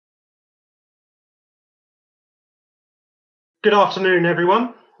Good afternoon,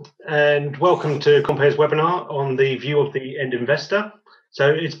 everyone, and welcome to Compeer's webinar on the view of the end investor. So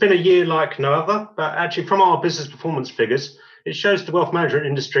it's been a year like no other, but actually from our business performance figures, it shows the wealth management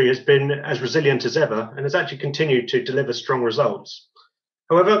industry has been as resilient as ever and has actually continued to deliver strong results.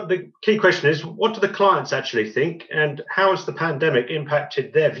 However, the key question is, what do the clients actually think, and how has the pandemic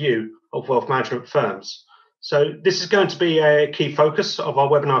impacted their view of wealth management firms? So this is going to be a key focus of our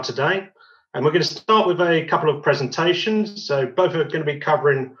webinar today. And we're going to start with a couple of presentations. So both are going to be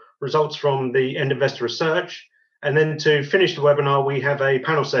covering results from the end investor research. And then to finish the webinar, we have a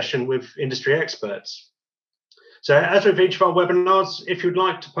panel session with industry experts. So as with each of our webinars, if you'd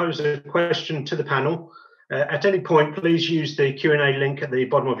like to pose a question to the panel, at any point, please use the Q&A link at the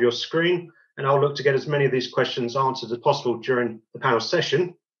bottom of your screen, and I'll look to get as many of these questions answered as possible during the panel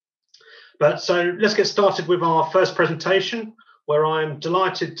session. But so let's get started with our first presentation, where I'm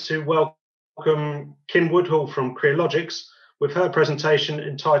delighted to welcome Kim Woodhull from CREALOGIX with her presentation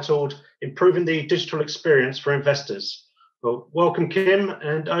entitled Improving the Digital Experience for Investors. Well, welcome, Kim,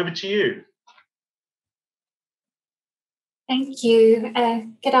 and over to you. Thank you.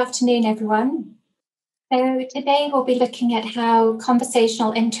 Good afternoon, everyone. So today we'll be looking at how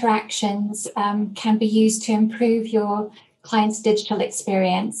conversational interactions can be used to improve your client's digital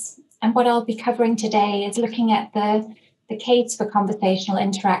experience. And what I'll be covering today is looking at the case for conversational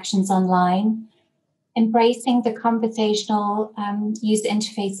interactions online, embracing the conversational user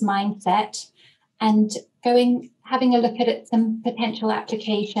interface mindset, and having a look at some potential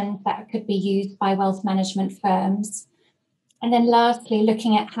applications that could be used by wealth management firms. And then lastly,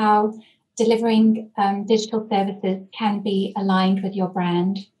 looking at how delivering digital services can be aligned with your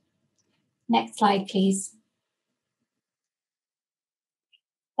brand. Next slide, please.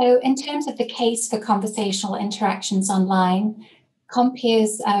 So in terms of the case for conversational interactions online,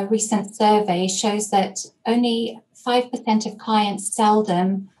 Compeer's recent survey shows that only 5% of clients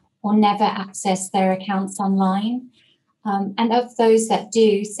seldom or never access their accounts online. And of those that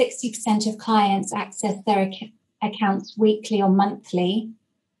do, 60% of clients access their accounts weekly or monthly,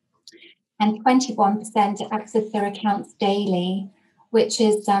 and 21% access their accounts daily, which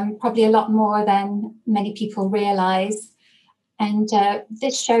is probably a lot more than many people realize. And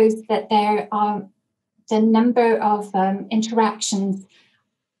this shows that there are the number of interactions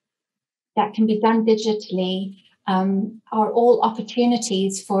that can be done digitally are all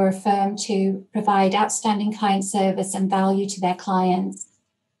opportunities for a firm to provide outstanding client service and value to their clients.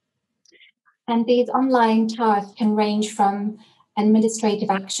 And these online tasks can range from administrative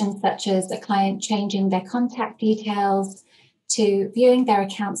actions such as a client changing their contact details to viewing their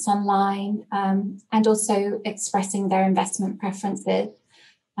accounts online and also expressing their investment preferences.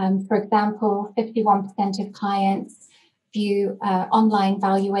 For example, 51% of clients view online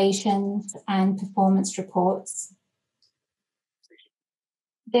valuations and performance reports.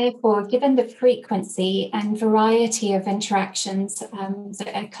 Therefore, given the frequency and variety of interactions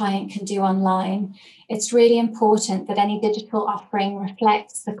that a client can do online, it's really important that any digital offering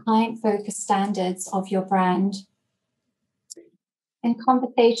reflects the client-focused standards of your brand. And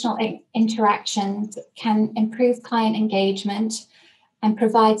conversational interactions can improve client engagement and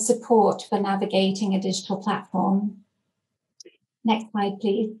provide support for navigating a digital platform. Next slide,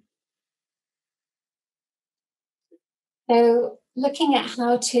 please. So, looking at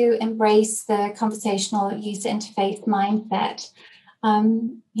how to embrace the conversational user interface mindset,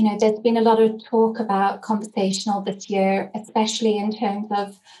 there's been a lot of talk about conversational this year, especially in terms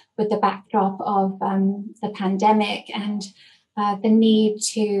of with the backdrop of the pandemic and the need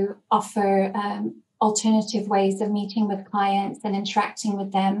to offer alternative ways of meeting with clients and interacting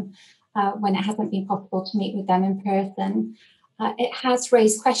with them when it hasn't been possible to meet with them in person. It has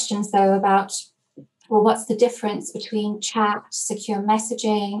raised questions, though, about, well, what's the difference between chat, secure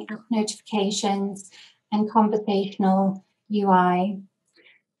messaging, app notifications, and conversational UI?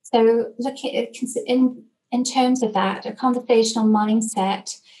 So in terms of that, a conversational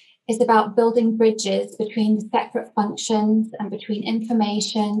mindset is about building bridges between the separate functions and between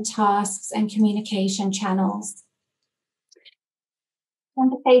information, tasks, and communication channels.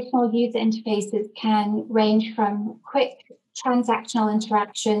 Conversational user interfaces can range from quick transactional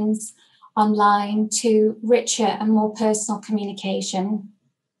interactions online to richer and more personal communication.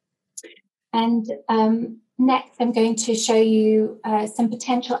 And next, I'm going to show you some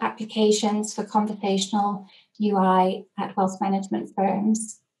potential applications for conversational UI at wealth management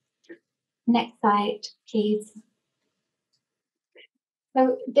firms. Next slide, please.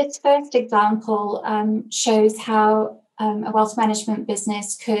 So this first example shows how a wealth management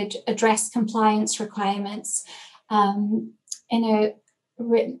business could address compliance requirements in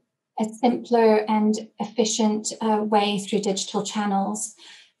a simpler and efficient way through digital channels.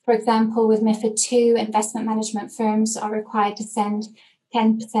 For example, with MiFID II, investment management firms are required to send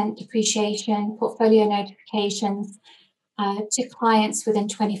 10% depreciation portfolio notifications to clients within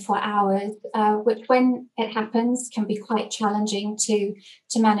 24 hours, which when it happens can be quite challenging to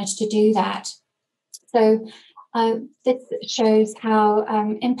manage to do that. So this shows how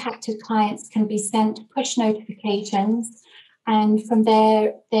impacted clients can be sent push notifications, and from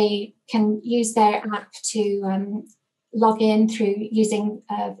there they can use their app to log in through using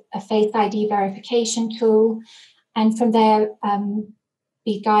a Face ID verification tool, and from there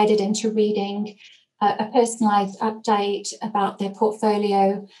be guided into reading a personalized update about their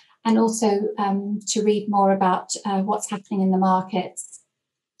portfolio, and also to read more about what's happening in the markets.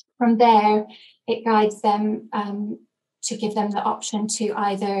 From there, it guides them to give them the option to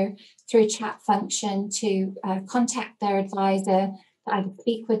either, through a chat function, to contact their advisor, to either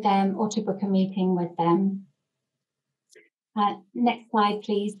speak with them or to book a meeting with them. Next slide,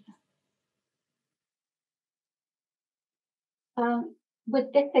 please.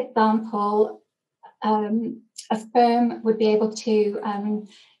 With this example, a firm would be able to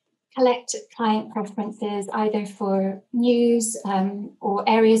collect client preferences either for news or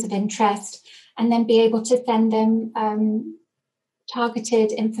areas of interest, and then be able to send them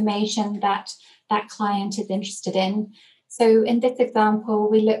targeted information that that client is interested in. So in this example,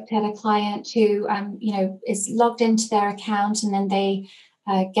 we looked at a client who is logged into their account, and then they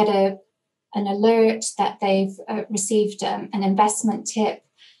get an alert that they've received an investment tip.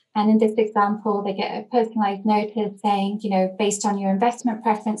 And in this example, they get a personalized notice saying, based on your investment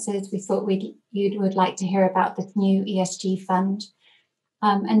preferences, we thought you would like to hear about this new ESG fund.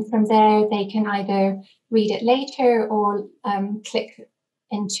 And from there, they can either read it later or click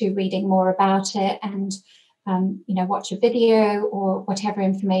into reading more about it and, watch a video or whatever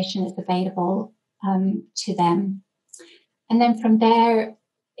information is available to them. And then from there,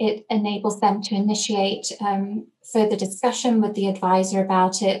 it enables them to initiate further discussion with the advisor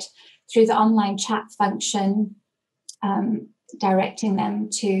about it through the online chat function, directing them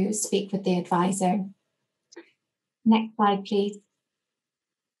to speak with the advisor. Next slide, please.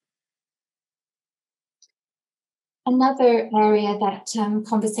 Another area that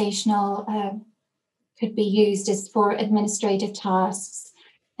conversational could be used is for administrative tasks.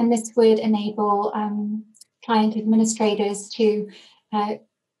 And this would enable client administrators to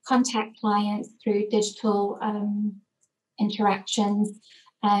contact clients through digital interactions.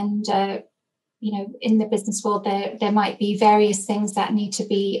 And, in the business world, there might be various things that need to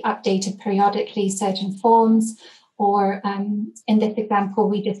be updated periodically, certain forms, or in this example,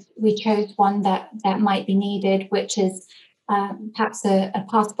 we chose one that might be needed, which is perhaps a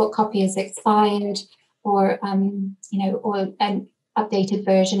passport copy is expired, or or an updated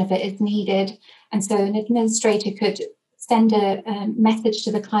version of it is needed. And so an administrator could send a message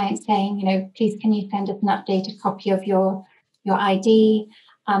to the client saying, please can you send us an updated copy of your ID,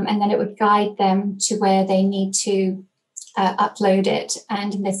 and then it would guide them to where they need to upload it.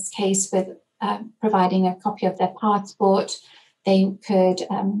 And in this case, with providing a copy of their passport, they could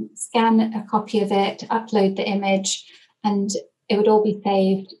scan a copy of it, upload the image, and it would all be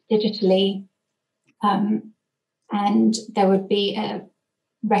saved digitally. And there would be a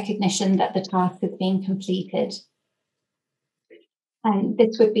recognition that the task is being completed. And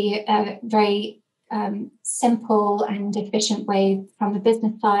this would be a very simple and efficient way from the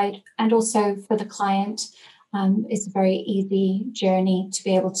business side, and also for the client. It's a very easy journey to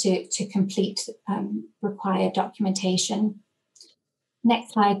be able to complete required documentation.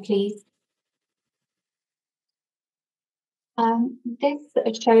 Next slide, please. This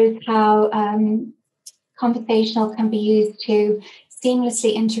shows how conversational can be used to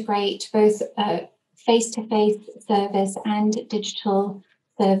seamlessly integrate both face-to-face service and digital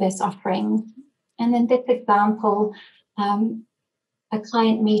service offerings. And in this example, a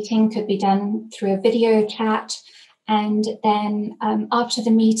client meeting could be done through a video chat, and then after the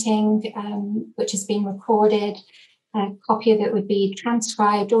meeting, which has been recorded, a copy of it would be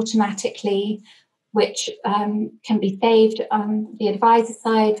transcribed automatically, which can be saved on the advisor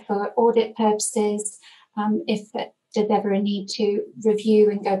side for audit purposes, if there's ever a need to review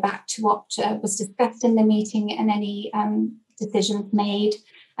and go back to what was discussed in the meeting and any decisions made,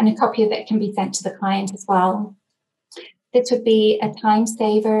 and a copy of it can be sent to the client as well. This would be a time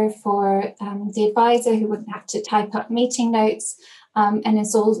saver for the advisor, who wouldn't have to type up meeting notes, and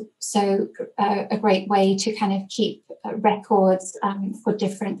it's also a great way to kind of keep records for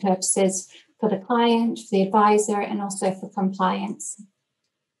different purposes, for the client, for the advisor, and also for compliance.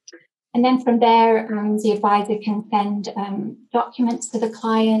 And then from there, the advisor can send documents to the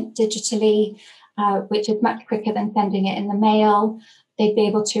client digitally, which is much quicker than sending it in the mail. They'd be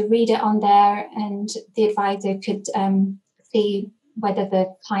able to read it on there, and the advisor could see whether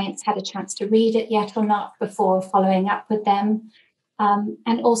the clients had a chance to read it yet or not before following up with them.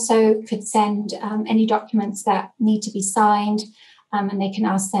 And also could send any documents that need to be signed, and they can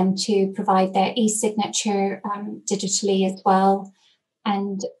ask them to provide their e-signature digitally as well.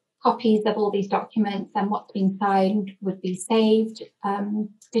 And copies of all these documents and what's been signed would be saved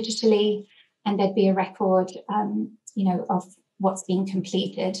digitally, and there'd be a record, of what's been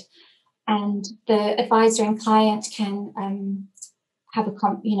completed. And the advisor and client can have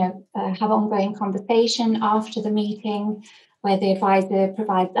ongoing conversation after the meeting, where the advisor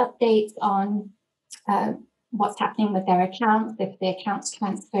provides updates on what's happening with their accounts. If the account's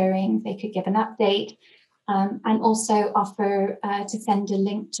transferring, they could give an update. And also offer to send a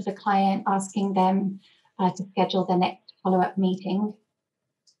link to the client asking them to schedule the next follow-up meeting.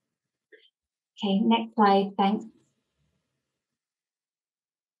 Okay, next slide, thanks.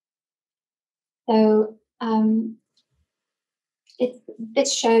 So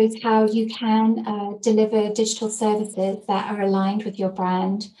this shows how you can deliver digital services that are aligned with your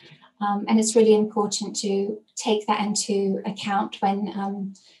brand. And it's really important to take that into account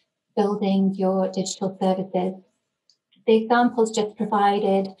when building your digital services. The examples just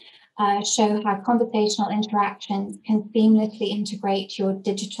provided show how conversational interactions can seamlessly integrate your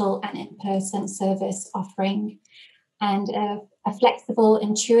digital and in-person service offering. And a flexible,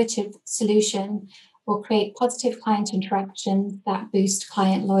 intuitive solution will create positive client interactions that boost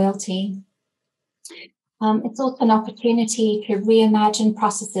client loyalty. It's also an opportunity to reimagine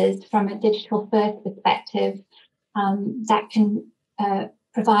processes from a digital-first perspective that can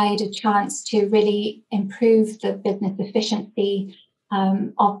provide a chance to really improve the business efficiency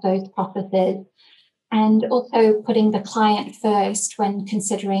of those processes, and also putting the client first when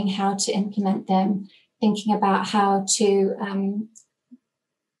considering how to implement them, thinking about how to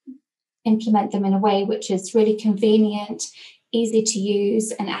implement them in a way which is really convenient, easy to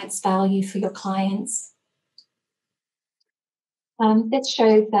use, and adds value for your clients. This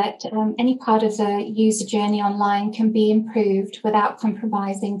shows that any part of the user journey online can be improved without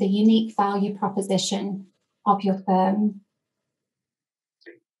compromising the unique value proposition of your firm.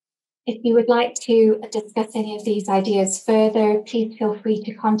 If you would like to discuss any of these ideas further, please feel free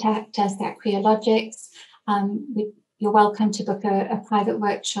to contact us at CREALOGIX. You're welcome to book a private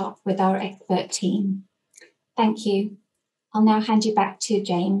workshop with our expert team. Thank you. I'll now hand you back to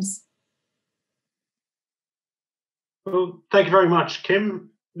James. Well, thank you very much, Kim.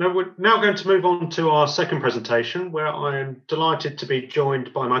 Now we're going to move on to our second presentation, where I am delighted to be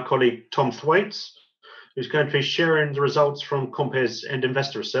joined by my colleague Tom Thwaites, who's going to be sharing the results from Compeer's End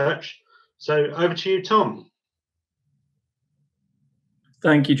Investor Research. So over to you, Tom.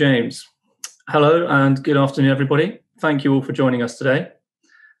 Thank you, James. Hello and good afternoon, everybody. Thank you all for joining us today.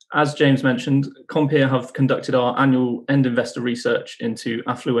 As James mentioned, Compeer have conducted our annual End Investor Research into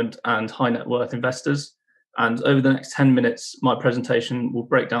affluent and high net worth investors. And over the next 10 minutes, my presentation will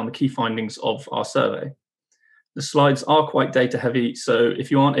break down the key findings of our survey. The slides are quite data heavy, so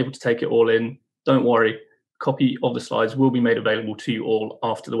if you aren't able to take it all in, don't worry. A copy of the slides will be made available to you all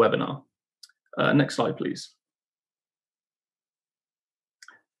after the webinar. Next slide, please.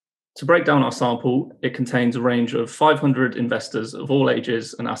 To break down our sample, it contains a range of 500 investors of all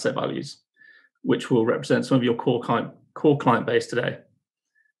ages and asset values, which will represent some of your core client base today.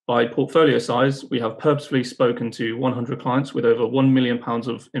 By portfolio size, we have purposefully spoken to 100 clients with over £1 million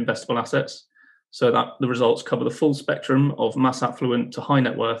of investable assets, so that the results cover the full spectrum of mass affluent to high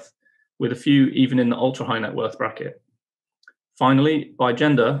net worth, with a few even in the ultra high net worth bracket. Finally, by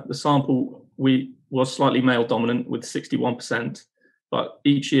gender, the sample was slightly male dominant with 61%, but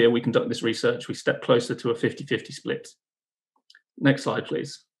each year we conduct this research, we step closer to a 50-50 split. Next slide,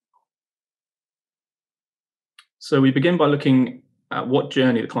 please. So we begin by looking at what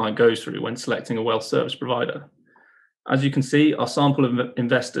journey the client goes through when selecting a wealth service provider. As you can see, our sample of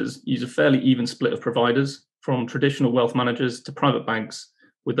investors use a fairly even split of providers, from traditional wealth managers to private banks,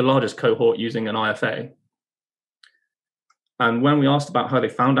 with the largest cohort using an IFA. And when we asked about how they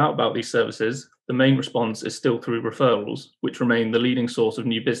found out about these services, the main response is still through referrals, which remain the leading source of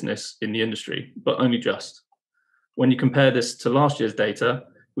new business in the industry, but only just. When you compare this to last year's data,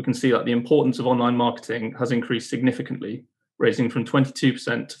 we can see that the importance of online marketing has increased significantly, raising from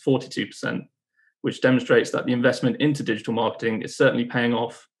 22% to 42%, which demonstrates that the investment into digital marketing is certainly paying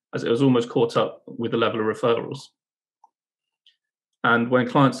off, as it was almost caught up with the level of referrals. And when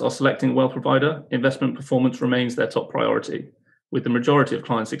clients are selecting a wealth provider, investment performance remains their top priority, with the majority of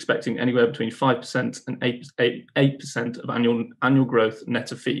clients expecting anywhere between 5% and 8% of annual growth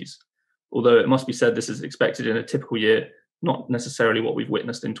net of fees. Although it must be said this is expected in a typical year, not necessarily what we've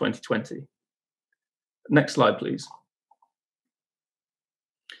witnessed in 2020. Next slide, please.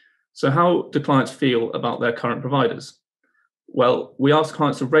 So how do clients feel about their current providers? Well, we asked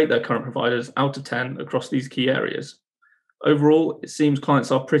clients to rate their current providers out of 10 across these key areas. Overall, it seems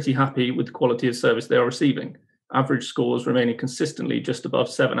clients are pretty happy with the quality of service they are receiving, average scores remaining consistently just above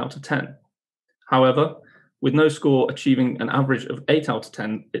 7 out of 10. However, with no score achieving an average of 8 out of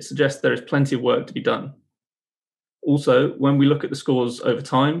 10, it suggests there is plenty of work to be done. Also, when we look at the scores over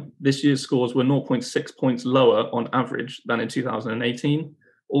time, this year's scores were 0.6 points lower on average than in 2018,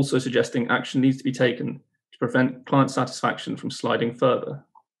 also suggesting action needs to be taken to prevent client satisfaction from sliding further.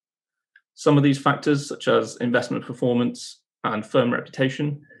 Some of these factors, such as investment performance and firm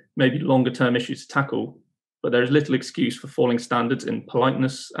reputation, may be longer-term issues to tackle, but there is little excuse for falling standards in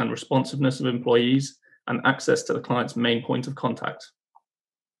politeness and responsiveness of employees and access to the client's main point of contact.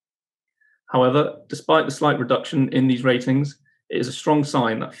 However, despite the slight reduction in these ratings, it is a strong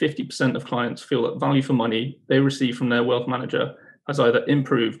sign that 50% of clients feel that value for money they receive from their wealth manager has either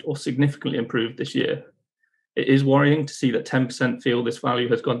improved or significantly improved this year. It is worrying to see that 10% feel this value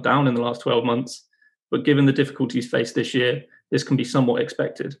has gone down in the last 12 months, but given the difficulties faced this year, this can be somewhat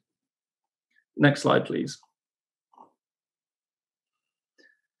expected. Next slide, please.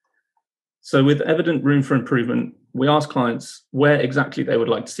 So with evident room for improvement, we asked clients where exactly they would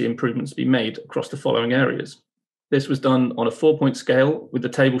like to see improvements be made across the following areas. This was done on a 4-point scale, with the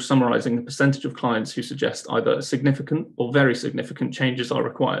table summarizing the percentage of clients who suggest either significant or very significant changes are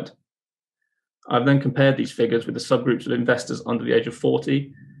required. I've then compared these figures with the subgroups of investors under the age of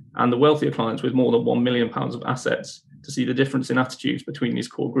 40 and the wealthier clients with more than £1 million of assets to see the difference in attitudes between these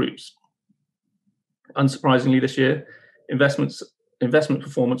core groups. Unsurprisingly, this year, investment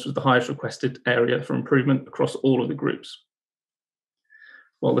performance was the highest requested area for improvement across all of the groups.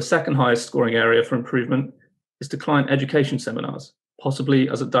 While the second highest scoring area for improvement is to client education seminars, possibly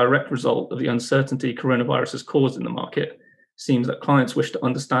as a direct result of the uncertainty coronavirus has caused in the market. Seems that clients wish to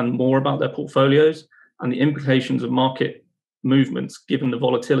understand more about their portfolios and the implications of market movements given the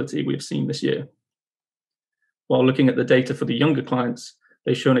volatility we have seen this year. While looking at the data for the younger clients,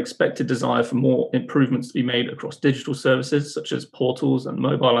 they show an expected desire for more improvements to be made across digital services such as portals and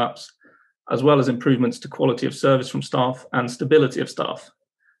mobile apps, as well as improvements to quality of service from staff and stability of staff.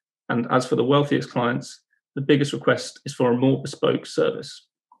 And as for the wealthiest clients, the biggest request is for a more bespoke service.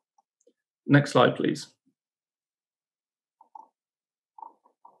 Next slide, please.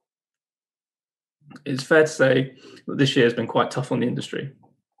 It's fair to say that this year has been quite tough on the industry.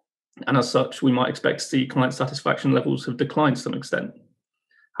 And as such, we might expect to see client satisfaction levels have declined to some extent.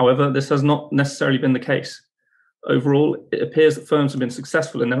 However, this has not necessarily been the case. Overall, it appears that firms have been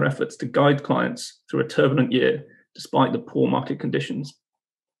successful in their efforts to guide clients through a turbulent year, despite the poor market conditions.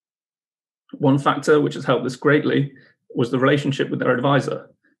 One factor which has helped this greatly was the relationship with their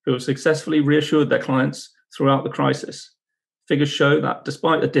advisor, who have successfully reassured their clients throughout the crisis. Figures show that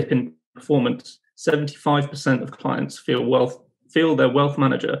despite a dip in performance, 75% of clients feel their wealth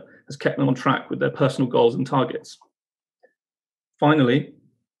manager has kept them on track with their personal goals and targets. Finally,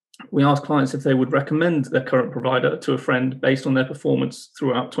 we asked clients if they would recommend their current provider to a friend based on their performance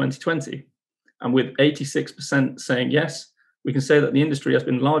throughout 2020. And with 86% saying yes, we can say that the industry has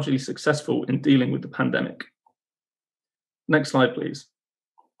been largely successful in dealing with the pandemic. Next slide, please.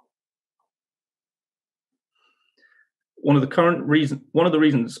 One of the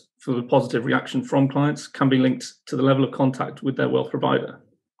reasons for the positive reaction from clients can be linked to the level of contact with their wealth provider.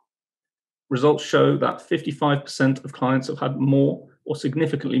 Results show that 55% of clients have had more or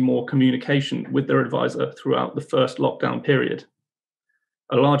significantly more communication with their advisor throughout the first lockdown period.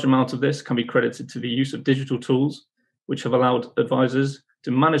 A large amount of this can be credited to the use of digital tools, which have allowed advisors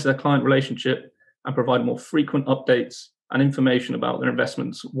to manage their client relationship and provide more frequent updates and information about their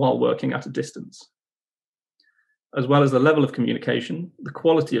investments while working at a distance. As well as the level of communication, the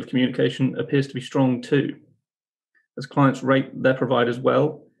quality of communication appears to be strong too, as clients rate their providers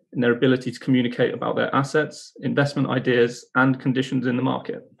well in their ability to communicate about their assets, investment ideas, and conditions in the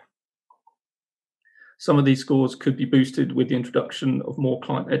market. Some of these scores could be boosted with the introduction of more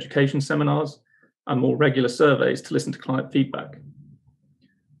client education seminars and more regular surveys to listen to client feedback,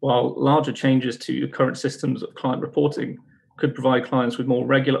 while larger changes to the current systems of client reporting could provide clients with more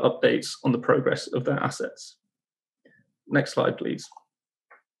regular updates on the progress of their assets. Next slide, please.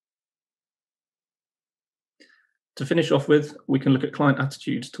 To finish off with, we can look at client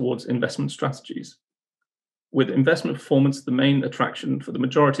attitudes towards investment strategies. With investment performance the main attraction for the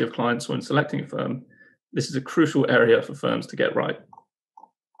majority of clients when selecting a firm, This is a crucial area for firms to get right.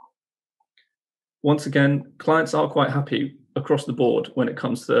 Once again, clients are quite happy across the board when it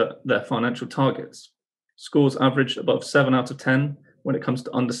comes to their financial targets. Scores average above 7 out of 10 when it comes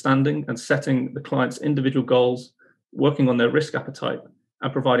to understanding and setting the client's individual goals, working on their risk appetite,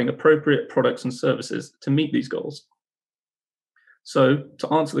 and providing appropriate products and services to meet these goals. So,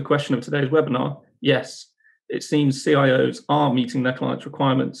 to answer the question of today's webinar, yes, it seems CIOs are meeting their clients'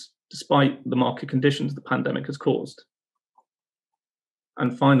 requirements despite the market conditions the pandemic has caused.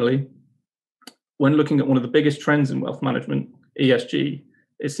 And finally, when looking at one of the biggest trends in wealth management, ESG,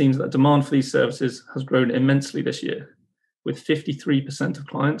 it seems that demand for these services has grown immensely this year, with 53% of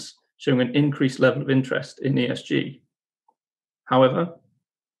clients showing an increased level of interest in ESG. However,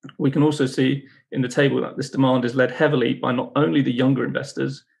 we can also see in the table that this demand is led heavily by not only the younger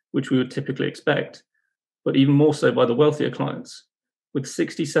investors, which we would typically expect, but even more so by the wealthier clients, with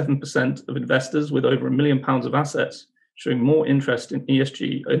 67% of investors with over £1 million of assets showing more interest in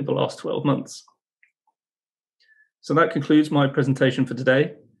ESG over the last 12 months. So that concludes my presentation for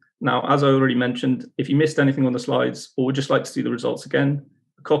today. Now, as I already mentioned, if you missed anything on the slides or would just like to see the results again,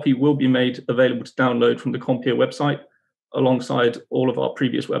 a copy will be made available to download from the Compeer website alongside all of our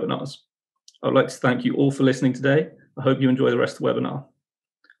previous webinars. I would like to thank you all for listening today. I hope you enjoy the rest of the webinar.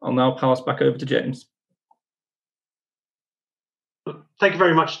 I'll now pass back over to James. Thank you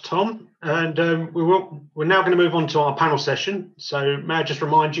very much, Tom. And we're now going to move on to our panel session. So may I just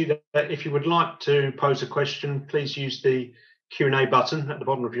remind you that if you would like to pose a question, please use the Q&A button at the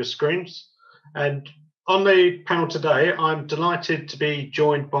bottom of your screens. And on the panel today, I'm delighted to be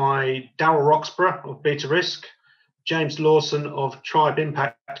joined by Daryl Roxburgh of Beta Risk, James Lawson of Tribe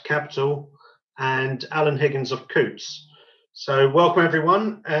Impact Capital, and Alan Higgins of Coutts. So welcome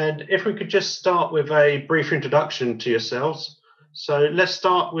everyone. And if we could just start with a brief introduction to yourselves. So let's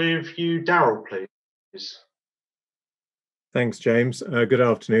start with you, Daryl, please. Thanks, James. Good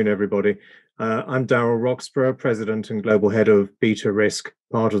afternoon, everybody. I'm Daryl Roxburgh, President and Global Head of Beta Risk,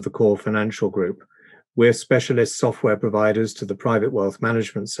 part of the Core Financial Group. We're specialist software providers to the private wealth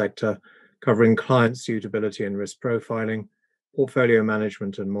management sector, covering client suitability and risk profiling, portfolio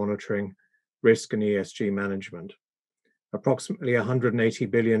management and monitoring, risk and ESG management. Approximately 180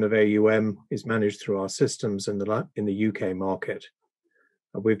 billion of AUM is managed through our systems in the UK market.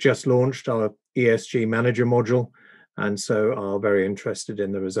 We've just launched our ESG Manager module, and so are very interested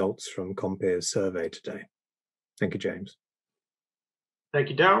in the results from Compeer's survey today. Thank you, James. Thank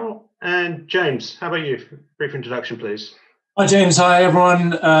you, Daryl. And James, how about you? Brief introduction, please. Hi, James. Hi,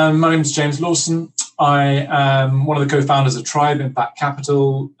 everyone. My name is James Lawson. I am one of the co-founders of Tribe Impact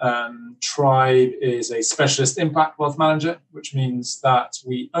Capital. Tribe is a specialist impact wealth manager, which means that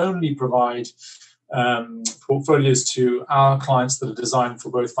we only provide portfolios to our clients that are designed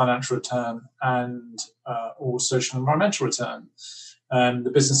for both financial return and or social and environmental return.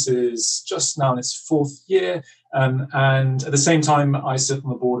 The business is just now in its fourth year, and at the same time, I sit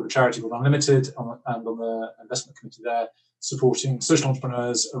on the board of a charity called Unlimited and on the investment committee there, supporting social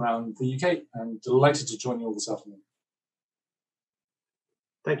entrepreneurs around the UK. I'm delighted to join you all this afternoon.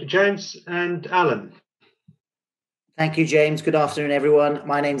 Thank you, James. And Alan. Thank you, James. Good afternoon, everyone.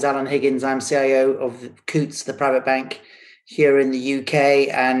 My name's Alan Higgins. I'm CIO of Coutts, the private bank here in the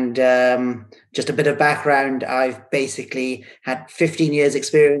UK. And just a bit of background, I've basically had 15 years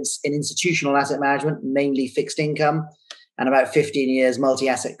experience in institutional asset management, mainly fixed income, and about 15 years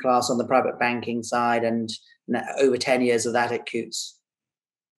multi-asset class on the private banking side, and over 10 years of that at Coutts.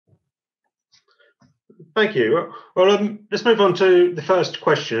 Thank you. Well, let's move on to the first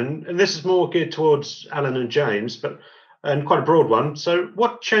question. And this is more geared towards Alan and James, and quite a broad one. So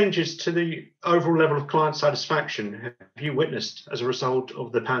what changes to the overall level of client satisfaction have you witnessed as a result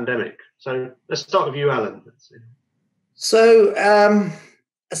of the pandemic? So let's start with you, Alan. So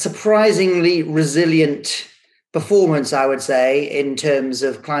a surprisingly resilient performance, I would say, in terms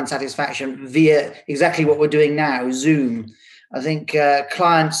of client satisfaction via exactly what we're doing now, Zoom. I think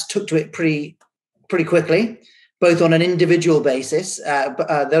clients took to it pretty quickly, both on an individual basis.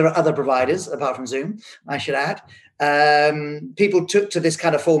 But there are other providers apart from Zoom, I should add. People took to this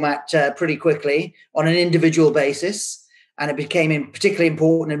kind of format pretty quickly on an individual basis, and it became particularly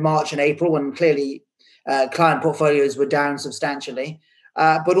important in March and April when clearly client portfolios were down substantially.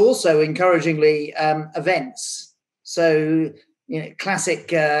 But also encouragingly events. So,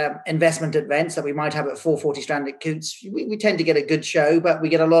 classic investment events that we might have at 440 Strand at Coutts. We tend to get a good show, but we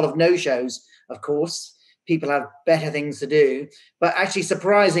get a lot of no-shows, of course. People have better things to do. But actually,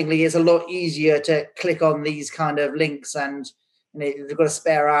 surprisingly, it's a lot easier to click on these kind of links and they've got a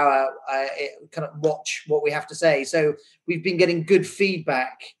spare hour, kind of watch what we have to say. So we've been getting good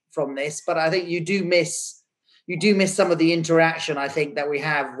feedback from this, but I think you do miss some of the interaction, I think, that we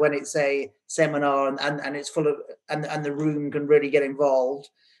have when it's a seminar and it's full of and the room can really get involved.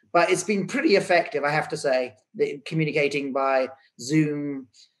 But it's been pretty effective, I have to say, communicating by Zoom,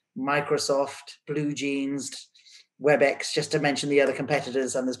 Microsoft, Blue Jeans, WebEx, just to mention the other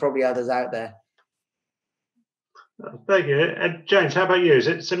competitors, and there's probably others out there. Thank you. And James, how about you? Is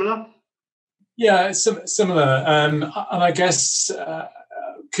it similar? Yeah, it's similar. And I guess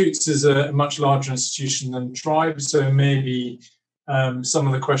Coutts is a much larger institution than Tribe, so maybe some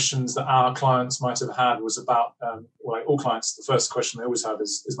of the questions that our clients might have had was about, well, all clients, the first question they always have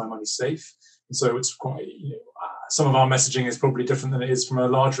is my money safe? And so it's quite, some of our messaging is probably different than it is from a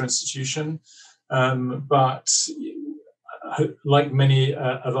larger institution. But like many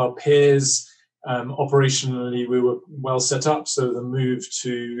of our peers, operationally we were well set up. So the move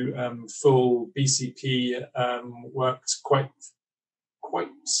to full BCP worked quite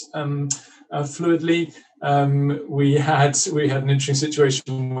fluidly. We had an interesting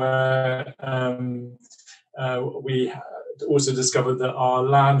situation where we also discovered that our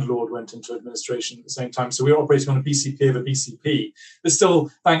landlord went into administration at the same time. So we were operating on a BCP of a BCP. But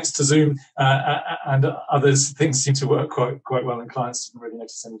still, thanks to Zoom and others, things seem to work quite well, and clients didn't really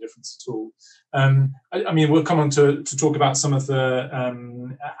notice any difference at all. I mean, we'll come on to talk about some of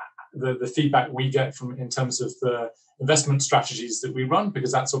the feedback we get from in terms of the investment strategies that we run,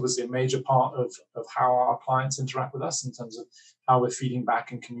 because that's obviously a major part of how our clients interact with us in terms of how we're feeding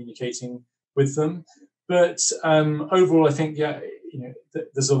back and communicating with them. But overall, I think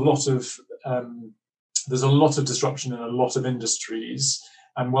there's a lot of disruption in a lot of industries,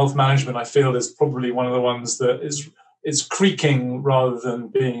 and wealth management, I feel, is probably one of the ones that is creaking rather than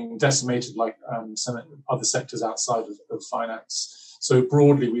being decimated like some other sectors outside of finance. So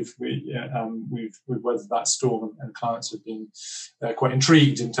broadly, we've weathered that storm, and clients have been quite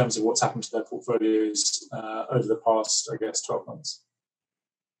intrigued in terms of what's happened to their portfolios over the past, I guess, 12 months.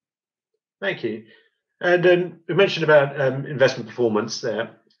 Thank you. And we mentioned about investment performance there.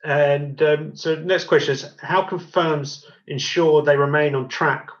 And so the next question is, how can firms ensure they remain on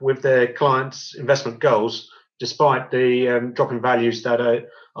track with their clients' investment goals, despite the drop in values that a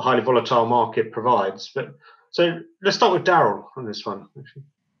highly volatile market provides? But so let's start with Daryl on this one.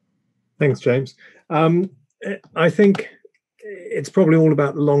 Thanks, James. I think it's probably all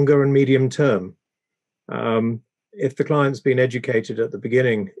about the longer and medium term. If the client's been educated at the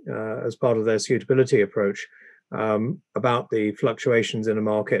beginning as part of their suitability approach about the fluctuations in a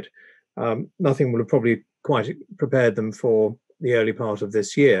market, nothing would have probably quite prepared them for the early part of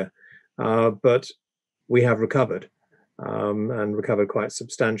this year. But we have recovered and recovered quite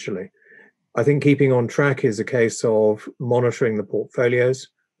substantially. I think keeping on track is a case of monitoring the portfolios,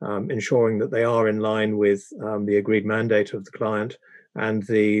 ensuring that they are in line with the agreed mandate of the client and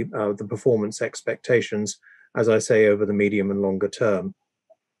the performance expectations, as I say, over the medium and longer term.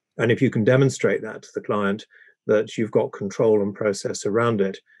 And if you can demonstrate that to the client, that you've got control and process around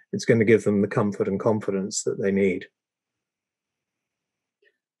it, it's going to give them the comfort and confidence that they need.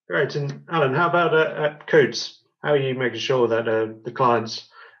 Great. And Alan, how about at Coutts? How are you making sure that the client's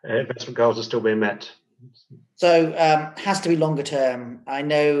investment goals are still being met? So has to be longer term. I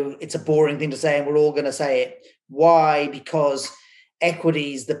know it's a boring thing to say, and we're all going to say it. Why? Because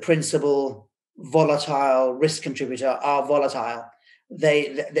equities, the principal volatile risk contributor, are volatile.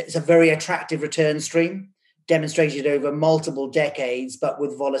 It's a very attractive return stream, demonstrated over multiple decades, but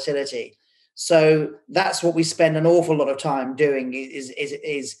with volatility. So that's what we spend an awful lot of time doing,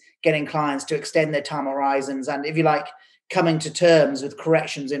 is getting clients to extend their time horizons and, if you like, coming to terms with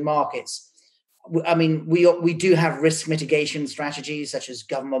corrections in markets. I mean, we do have risk mitigation strategies such as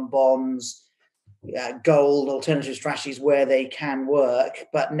government bonds, gold, alternative strategies where they can work,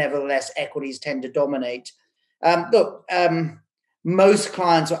 but nevertheless, equities tend to dominate. Most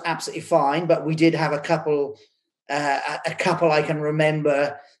clients are absolutely fine, but we did have a couple I can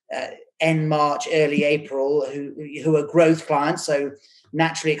remember end March, early April, who are growth clients, so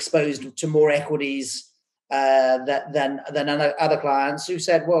naturally exposed to more equities than other clients, who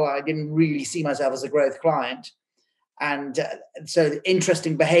said, well, I didn't really see myself as a growth client. And so the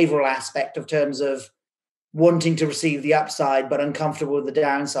interesting behavioral aspect of terms of wanting to receive the upside but uncomfortable with the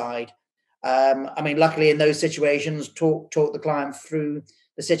downside. I mean, luckily in those situations, talk the client through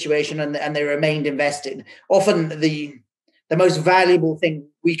the situation, and they remained invested. Often the most valuable thing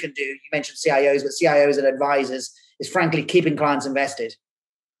we can do, you mentioned CIOs, but CIOs and advisors, is frankly keeping clients invested.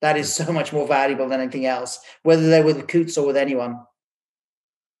 That is so much more valuable than anything else, whether they're with Coutts or with anyone.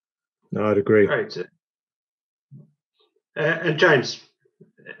 No, I'd agree. Great. And James,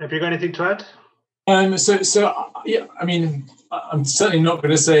 have you got anything to add? Yeah, I mean, I'm certainly not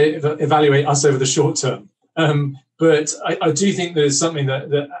going to say evaluate us over the short term, but I do think there's something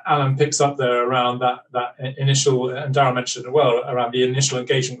that Alan picks up there around that initial, and Darryl mentioned as well, around the initial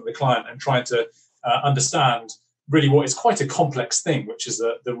engagement with the client and trying to understand really what is quite a complex thing, which is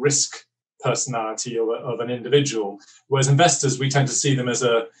the risk personality of an individual. Whereas investors, we tend to see them as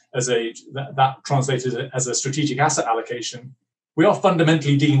that translated as a strategic asset allocation. We are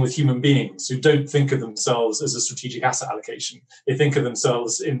fundamentally dealing with human beings who don't think of themselves as a strategic asset allocation. They think of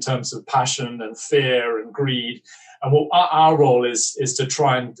themselves in terms of passion and fear and greed. And what our role is to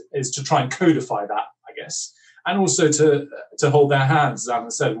try and codify that, I guess, and also to hold their hands. As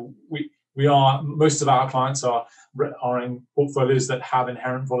Alan said, we are, most of our clients are in portfolios that have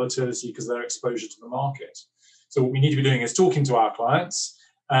inherent volatility because of their exposure to the market. So what we need to be doing is talking to our clients.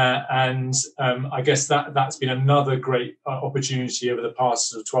 I guess that's been another great opportunity over the past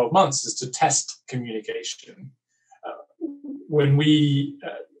sort of 12 months, is to test communication.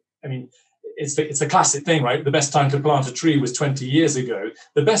 It's a classic thing, right? The best time to plant a tree was 20 years ago.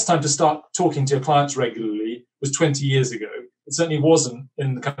 The best time to start talking to your clients regularly was 20 years ago. It certainly wasn't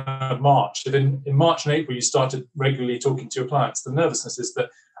in the kind of March. If in March and April you started regularly talking to your clients, the nervousness is that,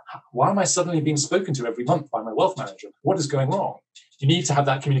 why am I suddenly being spoken to every month by my wealth manager? What is going wrong? You need to have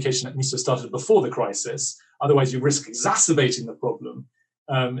that communication that needs to have started before the crisis. Otherwise, you risk exacerbating the problem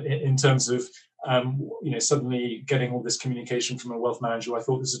in terms of suddenly getting all this communication from a wealth manager. I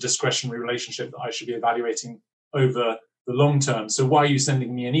thought this is a discretionary relationship that I should be evaluating over the long term. So why are you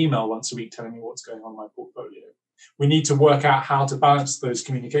sending me an email once a week telling me what's going on in my portfolio? We need to work out how to balance those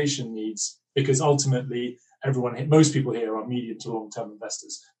communication needs, because ultimately most people here are medium to long-term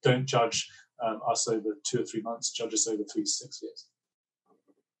investors. Don't judge us over 2 or 3 months, judge us over 3 to 6 years.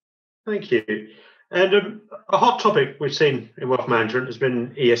 Thank you. And a hot topic we've seen in wealth management has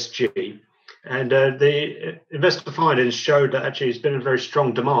been ESG. And the investor findings showed that actually there's been a very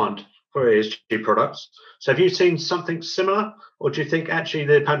strong demand for ESG products. So have you seen something similar, or do you think actually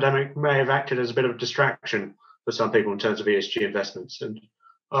the pandemic may have acted as a bit of a distraction for some people in terms of ESG investments? And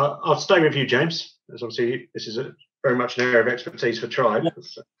I'll stay with you, James, as obviously this is very much an area of expertise for Tribe.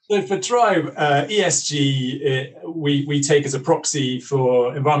 So for Tribe, ESG, we take as a proxy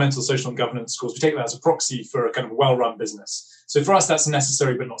for environmental, social and governance scores. We take that as a proxy for a kind of well-run business. So for us, that's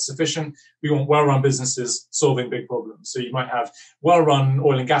necessary but not sufficient. We want well-run businesses solving big problems. So you might have well-run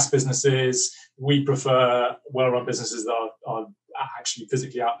oil and gas businesses. We prefer well-run businesses that are actually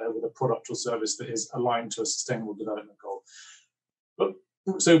physically out there with a product or service that is aligned to a sustainable development goal.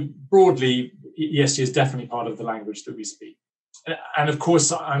 So broadly, ESG is definitely part of the language that we speak. And of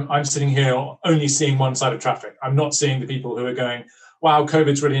course, I'm sitting here only seeing one side of traffic. I'm not seeing the people who are going, wow,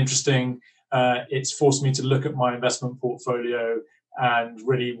 COVID's really interesting. It's forced me to look at my investment portfolio and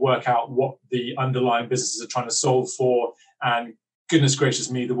really work out what the underlying businesses are trying to solve for. And goodness gracious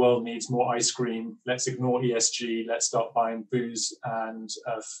me, the world needs more ice cream. Let's ignore ESG. Let's start buying booze and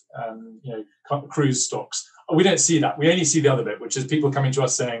cruise stocks. We don't see that. We only see the other bit, which is people coming to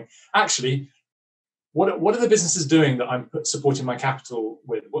us saying, actually, what are the businesses doing that I'm supporting my capital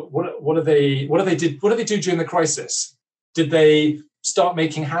with? What do they do during the crisis? Did they start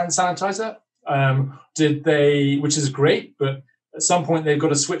making hand sanitizer? Which is great, but at some point they've got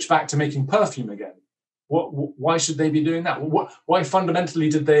to switch back to making perfume again. Why should they be doing that? Why fundamentally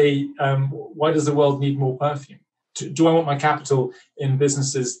why does the world need more perfume? Do I want my capital in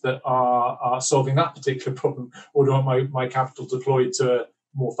businesses that are solving that particular problem, or do I want my capital deployed to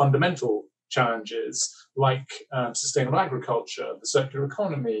more fundamental challenges like sustainable agriculture, the circular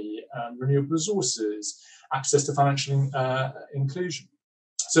economy, renewable resources, access to financial inclusion?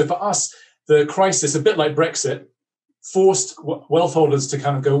 So for us, the crisis, a bit like Brexit, forced wealth holders to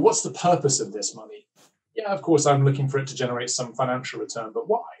kind of go, what's the purpose of this money? Yeah, of course, I'm looking for it to generate some financial return, but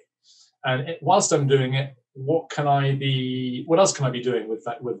why? And whilst I'm doing it, what else can I be doing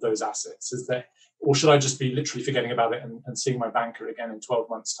with those assets? Or should I just be literally forgetting about it and seeing my banker again in 12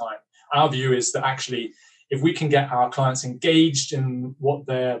 months' time? Our view is that actually, if we can get our clients engaged in what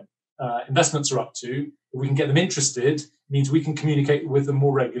their investments are up to, if we can get them interested, it means we can communicate with them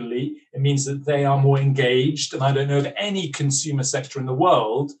more regularly. It means that they are more engaged. And I don't know of any consumer sector in the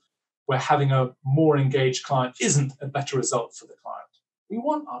world where having a more engaged client isn't a better result for the client. We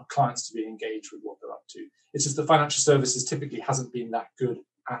want our clients to be engaged with what they're up to. It's just that financial services typically hasn't been that good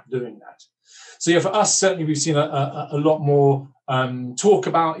at doing that. So yeah, for us, certainly we've seen a lot more talk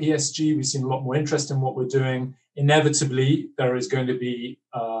about ESG. We've seen a lot more interest in what we're doing. Inevitably, there is going to be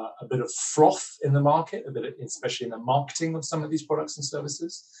a bit of froth in the market, especially in the marketing of some of these products and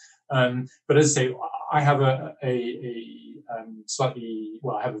services. But as I say, I have a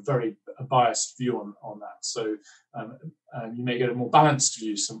very a biased view on that. So you may get a more balanced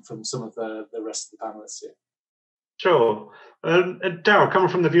view from some of the rest of the panelists here. Sure. And Darryl, coming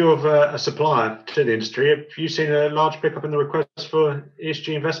from the view of a supplier to the industry, have you seen a large pickup in the requests for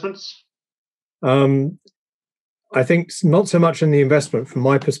ESG investments? I think not so much in the investment from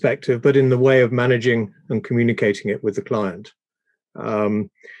my perspective, but in the way of managing and communicating it with the client.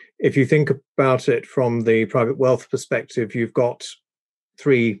 If you think about it from the private wealth perspective, you've got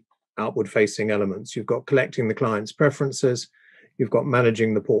three outward facing elements. You've got collecting the client's preferences, you've got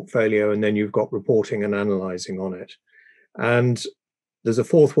managing the portfolio, and then you've got reporting and analysing on it. And there's a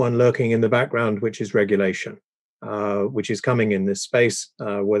fourth one lurking in the background, which is regulation, which is coming in this space,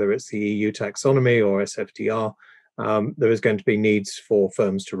 whether it's the EU taxonomy or SFDR. There is going to be needs for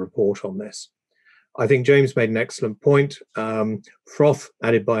firms to report on this. I think James made an excellent point. Froth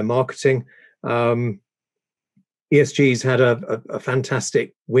added by marketing. ESG's had a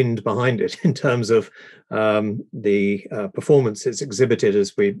fantastic wind behind it in terms of the performance it's exhibited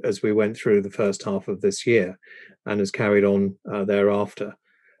as we went through the first half of this year and has carried on thereafter.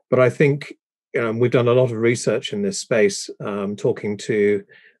 But I think we've done a lot of research in this space, talking to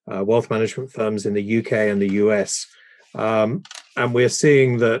wealth management firms in the UK and the US, and we're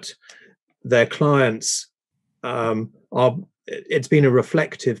seeing that their clients it's been a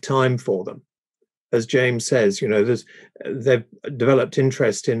reflective time for them. As James says, they've developed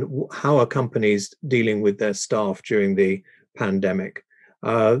interest in how are companies dealing with their staff during the pandemic.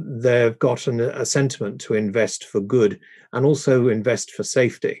 They've gotten a sentiment to invest for good and also invest for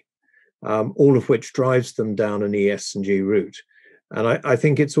safety, all of which drives them down an ESG route. And I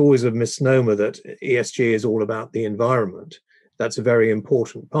think it's always a misnomer that ESG is all about the environment. That's a very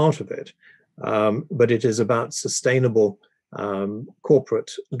important part of it. But it is about sustainable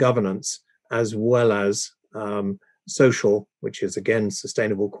corporate governance as well as social, which is again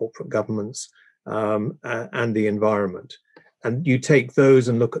sustainable corporate governance, and the environment. And you take those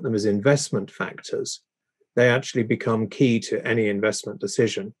and look at them as investment factors, they actually become key to any investment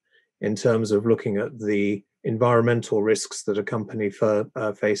decision in terms of looking at the environmental risks that a company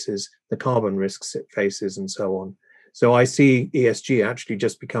faces, the carbon risks it faces, and so on. So I see ESG actually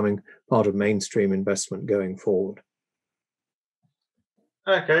just becoming part of mainstream investment going forward.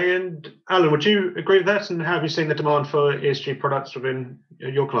 Okay, and Alan, would you agree with that? And how have you seen the demand for ESG products within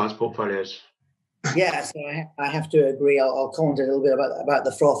your clients' portfolios? Yeah, so I have to agree. I'll comment a little bit about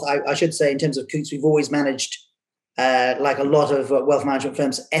the froth. I should say, in terms of Coutts, we've always managed, like a lot of wealth management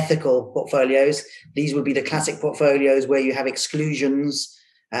firms, ethical portfolios. These would be the classic portfolios where you have exclusions,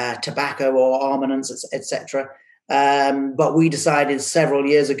 tobacco or armaments, etc. But we decided several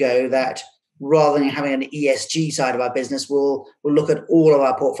years ago that rather than having an ESG side of our business, we'll look at all of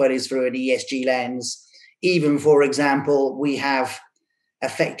our portfolios through an ESG lens. Even, for example, we have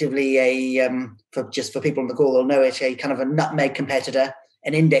effectively for people on the call, they'll know it, a kind of a nutmeg competitor,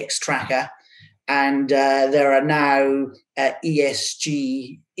 an index tracker. And there are now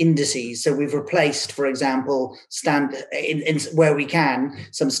ESG indices. So we've replaced, for example, where we can,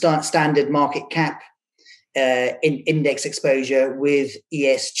 some standard market cap index exposure with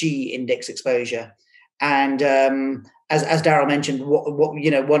ESG index exposure. And as Darryl mentioned,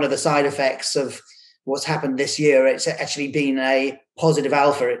 one of the side effects of what's happened this year, it's actually been a positive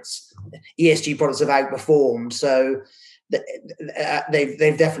alpha. It's ESG products have outperformed, so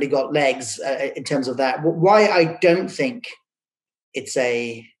they've definitely got legs in terms of that. Why I don't think it's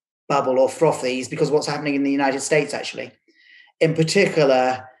a bubble or frothy is because what's happening in the United States, actually, in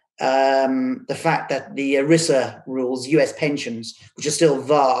particular. The fact that the ERISA rules, US pensions, which are still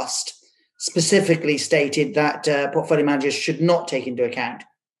vast, specifically stated that portfolio managers should not take into account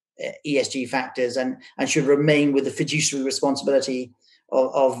ESG factors and should remain with the fiduciary responsibility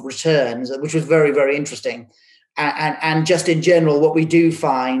of returns, which was very, very interesting. And just in general, what we do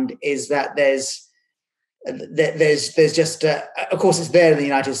find is that there's just of course it's there in the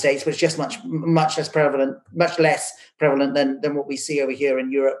United States, but it's just much less prevalent than what we see over here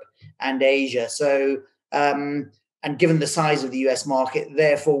in Europe and Asia. So and given the size of the US market,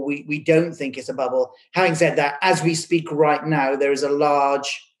 therefore we don't think it's a bubble. Having said that, as we speak right now, there is a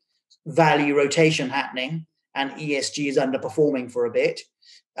large value rotation happening and ESG is underperforming for a bit,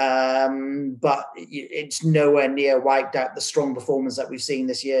 but it's nowhere near wiped out the strong performance that we've seen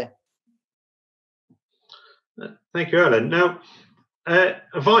this year. Thank you, Alan. Now, a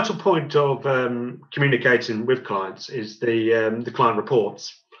vital point of communicating with clients is the client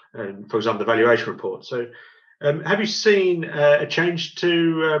reports, for example, the valuation report. So have you seen a change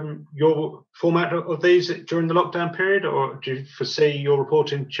to your format of these during the lockdown period, or do you foresee your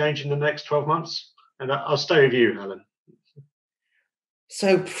reporting changing in the next 12 months? And I'll stay with you, Alan.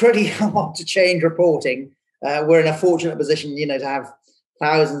 So pretty hard to change reporting. We're in a fortunate position, to have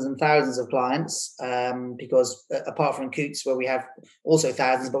thousands and thousands of clients, because apart from Coutts, where we have also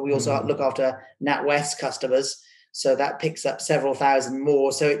thousands, but we also look after NatWest customers. So that picks up several thousand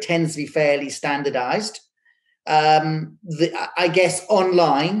more. So it tends to be fairly standardized. I guess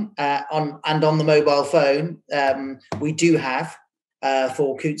online on the mobile phone, we do have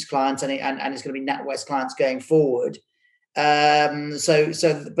for Coutts clients, and it's going to be NatWest clients going forward.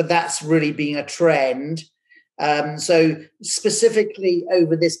 But that's really been a trend. So specifically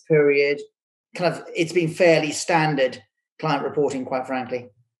over this period, it's been fairly standard client reporting, quite frankly.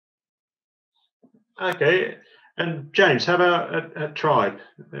 Okay. And James, how about at Tribe?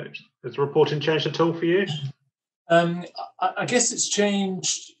 Has reporting changed at all for you? I guess it's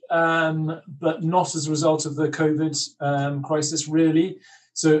changed, but not as a result of the COVID crisis, really.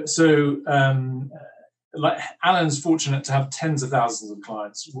 So like Alan's fortunate to have tens of thousands of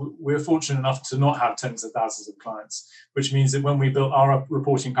clients. We're fortunate enough to not have tens of thousands of clients, which means that when we built our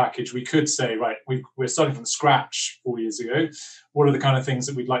reporting package, we could say, right, we're starting from scratch 4 years ago. What are the kind of things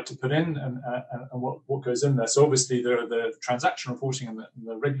that we'd like to put in, and what goes in there? So obviously there are the transaction reporting and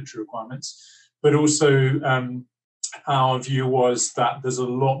the regulatory requirements, but also our view was that there's a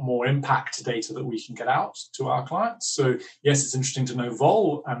lot more impact data that we can get out to our clients. So yes, it's interesting to know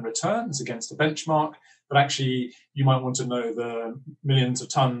vol and returns against a benchmark, but actually you might want to know the millions of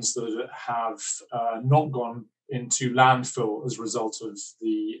tons that have not gone into landfill as a result of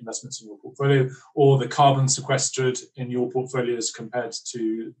the investments in your portfolio, or the carbon sequestered in your portfolios compared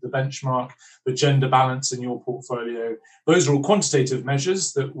to the benchmark, the gender balance in your portfolio. Those are all quantitative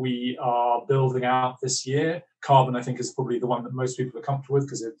measures that we are building out this year. Carbon, I think, is probably the one that most people are comfortable with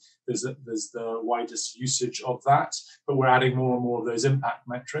because there's the widest usage of that, but we're adding more and more of those impact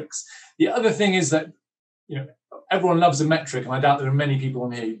metrics. The other thing is that, everyone loves a metric, and I doubt there are many people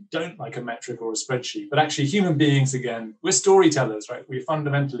on here who don't like a metric or a spreadsheet, but actually human beings, again, we're storytellers, right? We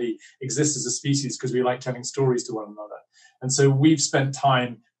fundamentally exist as a species because we like telling stories to one another. And so we've spent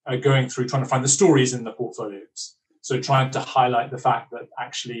time going through trying to find the stories in the portfolios. So trying to highlight the fact that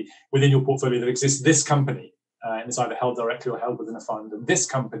actually within your portfolio there exists this company, and it's either held directly or held within a fund, and this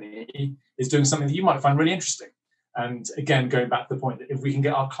company is doing something that you might find really interesting. And again, going back to the point that if we can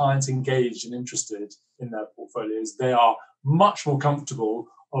get our clients engaged and interested in their portfolios, they are much more comfortable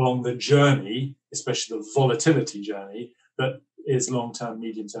along the journey, especially the volatility journey, that is long-term,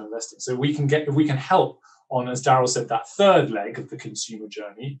 medium-term investing. So if we can help on, as Daryl said, that third leg of the consumer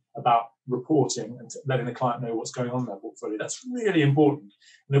journey about reporting and letting the client know what's going on in their portfolio, that's really important.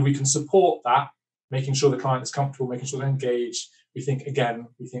 And if we can support that, making sure the client is comfortable, making sure they're engaged, we think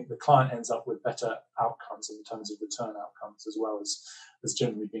the client ends up with better outcomes in terms of return outcomes, as well as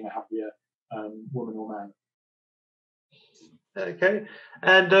generally being a happier woman or man. Okay.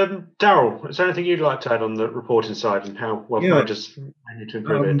 And Daryl, is there anything you'd like to add on the reporting side and how wealth managers need to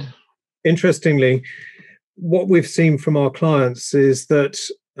improve it? Interestingly, what we've seen from our clients is that,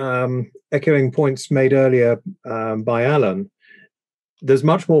 echoing points made earlier by Alan, there's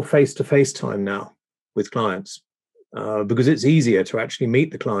much more face-to-face time now with clients. Because it's easier to actually meet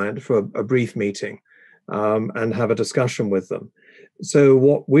the client for a brief meeting and have a discussion with them. So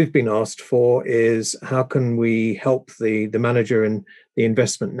what we've been asked for is how can we help the manager in the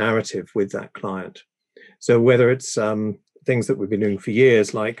investment narrative with that client? So whether it's things that we've been doing for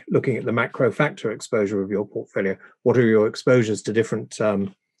years, like looking at the macro factor exposure of your portfolio, what are your exposures to different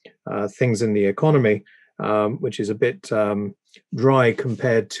things in the economy, which is a bit dry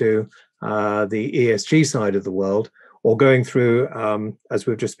compared to the ESG side of the world, or going through, as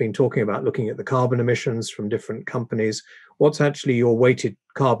we've just been talking about, looking at the carbon emissions from different companies. What's actually your weighted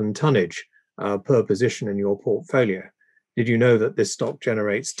carbon tonnage per position in your portfolio? Did you know that this stock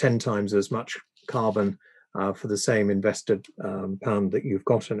generates 10 times as much carbon for the same invested pound that you've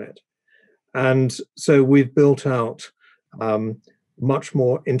got in it? And so we've built out much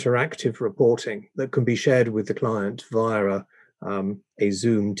more interactive reporting that can be shared with the client via a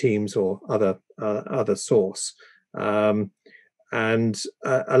Zoom, Teams, or other source, and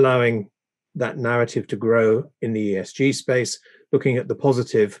allowing that narrative to grow in the ESG space, looking at the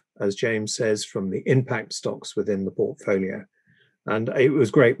positive, as James says, from the impact stocks within the portfolio. And it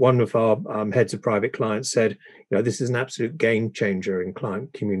was great. One of our heads of private clients said, this is an absolute game changer in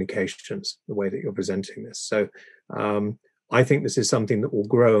client communications, the way that you're presenting this. So I think this is something that will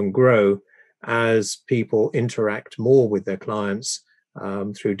grow and grow as people interact more with their clients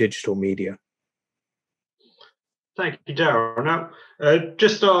through digital media. Thank you, Daryl. Now,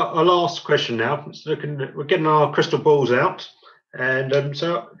 just our last question now. We're getting our crystal balls out. And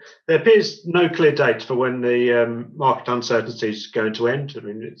so there appears no clear date for when the market uncertainty is going to end. I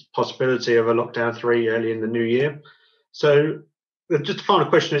mean, it's a possibility of a lockdown 3 early in the new year. So just the final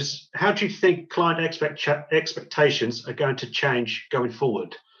question is, how do you think client expectations are going to change going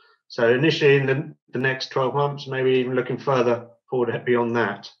forward? So initially in the next 12 months, maybe even looking further forward beyond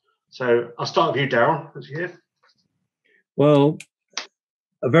that. So I'll start with you, Darryl. Well,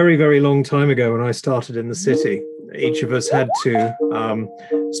 a very, very long time ago when I started in the city, each of us had to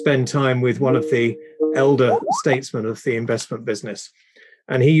spend time with one of the elder statesmen of the investment business.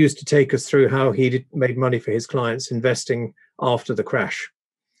 And he used to take us through how he made money for his clients investing after the crash.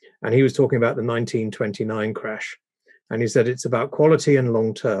 And he was talking about the 1929 crash. And he said it's about quality and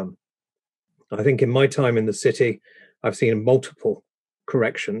long term. I think in my time in the city, I've seen multiple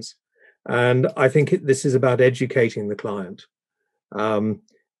corrections. And I think this is about educating the client.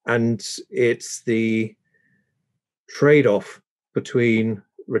 And it's the trade-off between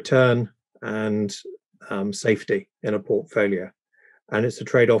return and safety in a portfolio. And it's a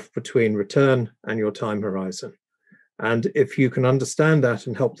trade-off between return and your time horizon. And if you can understand that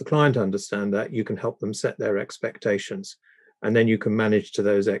and help the client understand that, you can help them set their expectations. And then you can manage to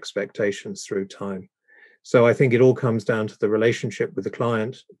those expectations through time. So I think it all comes down to the relationship with the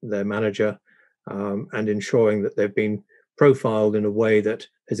client, their manager, and ensuring that they've been profiled in a way that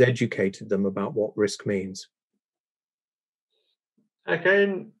has educated them about what risk means. Okay,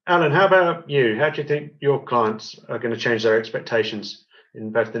 and Alan, how about you? How do you think your clients are going to change their expectations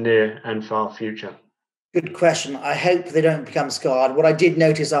in both the near and far future? Good question. I hope they don't become scarred. What I did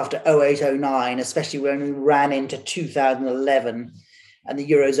notice after 0809, especially when we ran into 2011 and the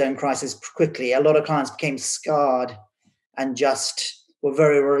Eurozone crisis quickly, a lot of clients became scarred and just were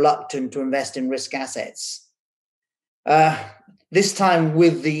very reluctant to invest in risk assets. This time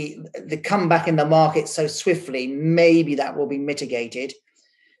with the comeback in the market so swiftly, maybe that will be mitigated.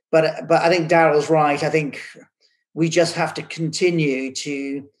 But I think Darryl's right. I think we just have to continue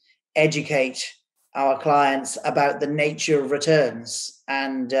to educate our clients about the nature of returns.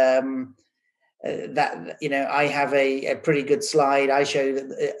 And that, I have a pretty good slide. I show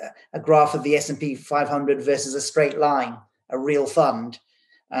a graph of the S&P 500 versus a straight line, a real fund.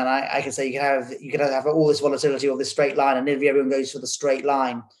 And I can say you can have all this volatility or this straight line, and everyone goes for the straight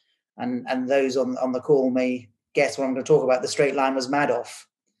line. And those on the call may guess what I'm going to talk about. The straight line was Madoff.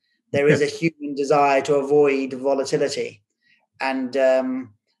 There is a human desire to avoid volatility. And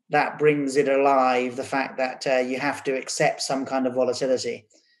that brings it alive, the fact that you have to accept some kind of volatility.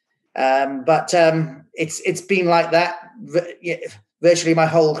 But it's been like that virtually my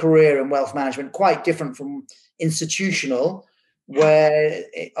whole career in wealth management, quite different from institutional, where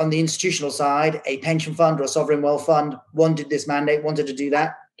on the institutional side, a pension fund or a sovereign wealth fund wanted this mandate, wanted to do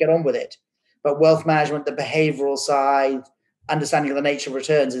that, get on with it. But wealth management, the behavioral side, understanding of the nature of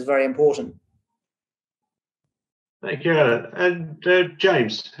returns is very important. Thank you, Alan. And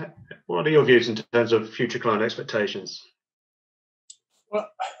James, what are your views in terms of future client expectations? Well,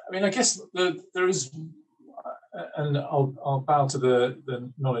 I mean, I guess there is, and I'll bow to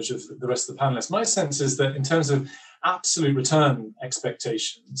the knowledge of the rest of the panelists. My sense is that in terms of absolute return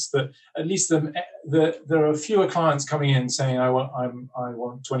expectations, that at least there are fewer clients coming in saying, I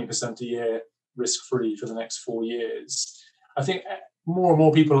want 20% a year risk-free for the next 4 years. I think more and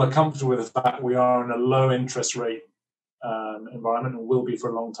more people are comfortable with the fact we are in a low interest rate environment and will be for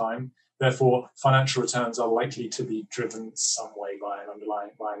a long time. Therefore, financial returns are likely to be driven some way by an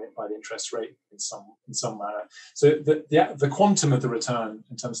underlying by the interest rate in some manner. So the quantum of the return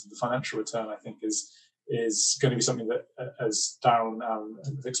in terms of the financial return, I think, is going to be something that, as Darryl and Alan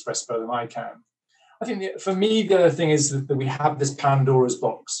have expressed better than I can. I think for me, the other thing is that we have this Pandora's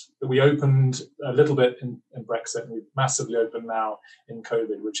box that we opened a little bit in Brexit, and we've massively opened now in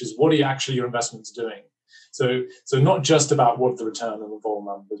COVID, which is what are actually your investments doing? So not just about what are the return and the vol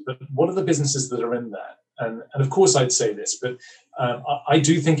numbers, but what are the businesses that are in there? And of course I'd say this, but I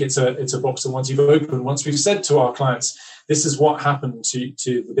do think it's a box that once you've opened, once we've said to our clients, this is what happened to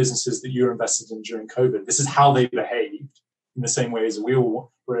the businesses that you're invested in during COVID. This is how they behaved in the same way as we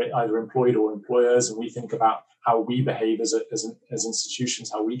all were either employed or employers, and we think about how we behave as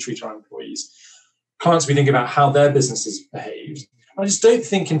institutions, how we treat our employees. Clients, we think about how their businesses behaved. I just don't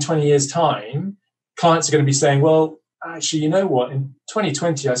think in 20 years' time, clients are going to be saying, well, actually, you know what? In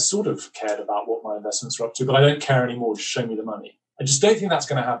 2020, I sort of cared about what my investments were up to, but I don't care anymore. Just show me the money. I just don't think that's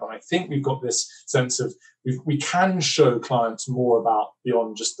going to happen. I think we've got this sense of we can show clients more about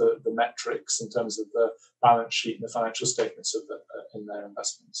beyond just the metrics in terms of the balance sheet and the financial statements of in their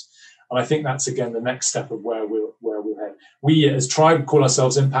investments. And I think that's, again, the next step of where we'll head. We, as Tribe, call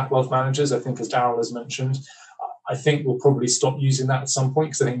ourselves impact wealth managers. I think, as Darryl has mentioned, I think we'll probably stop using that at some point,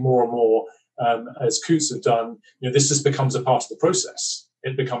 because I think more and more, as Coutts have done, this just becomes a part of the process.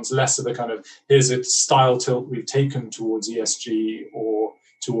 It becomes less of a kind of, here's a style tilt we've taken towards ESG or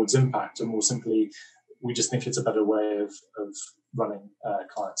towards impact, and more simply, we just think it's a better way of running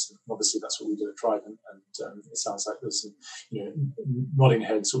clients. And obviously, that's what we do at Tribe, and it sounds like there's some nodding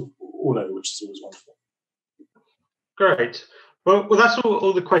heads all over, which is always wonderful. Great. Well, that's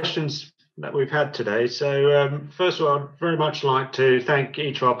all the questions that we've had today. So first of all, I'd very much like to thank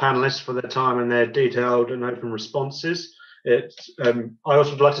each of our panelists for their time and their detailed and open responses. I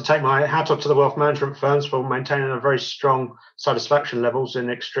also would like to take my hat off to the wealth management firms for maintaining a very strong satisfaction levels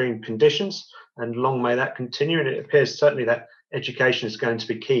in extreme conditions, and long may that continue. And it appears certainly that education is going to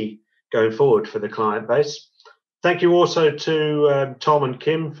be key going forward for the client base. Thank you also to Tom and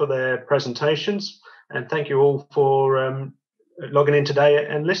Kim for their presentations, and thank you all for logging in today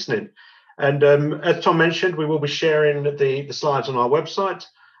and listening. And as Tom mentioned, we will be sharing the slides on our website.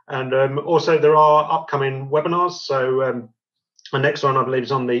 And also there are upcoming webinars. So our next one, I believe,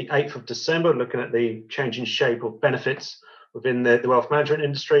 is on the 8th of December, looking at the changing shape of benefits within the wealth management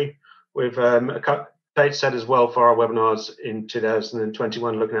industry, with a date set as well for our webinars in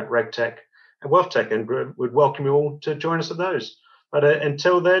 2021, looking at RegTech and WealthTech. And we'd welcome you all to join us at those. But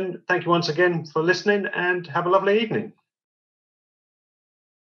until then, thank you once again for listening, and have a lovely evening.